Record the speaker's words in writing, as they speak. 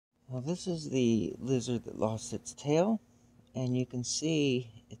Well, this is the lizard that lost its tail, and you can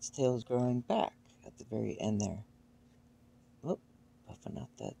see its tail is growing back at the very end there. Whoop, puffing out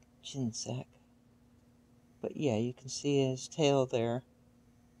that chin sack. But yeah, you can see his tail there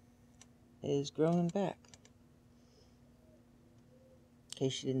is growing back. In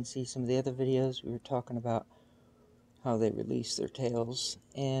case you didn't see some of the other videos, we were talking about how they release their tails,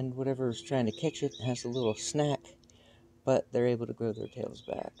 and whatever's trying to catch it has a little snack, but they're able to grow their tails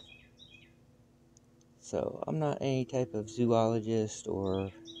back. So I'm not any type of zoologist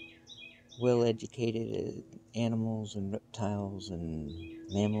or well-educated animals and reptiles and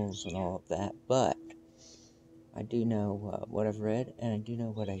mammals and all of that, but I do know what I've read, and I do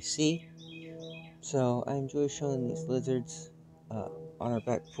know what I see. So I enjoy showing these lizards on our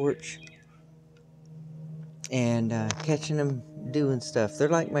back porch and catching them doing stuff. They're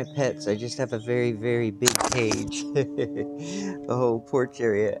like my pets. I just have a very, very big cage, the whole porch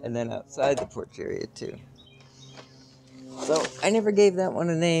area, and then outside the porch area too. So I never gave that one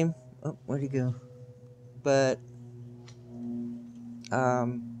a name. Oh, where'd he go? But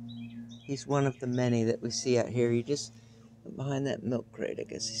he's one of the many that we see out here. He just went behind that milk crate. I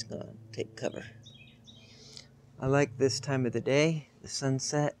guess he's gonna take cover. I like this time of the day, the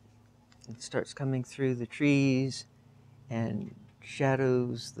sunset. It starts coming through the trees and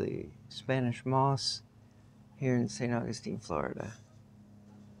shadows the Spanish moss here in St. Augustine, Florida.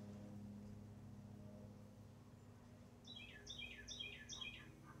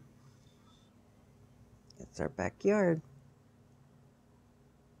 It's our backyard.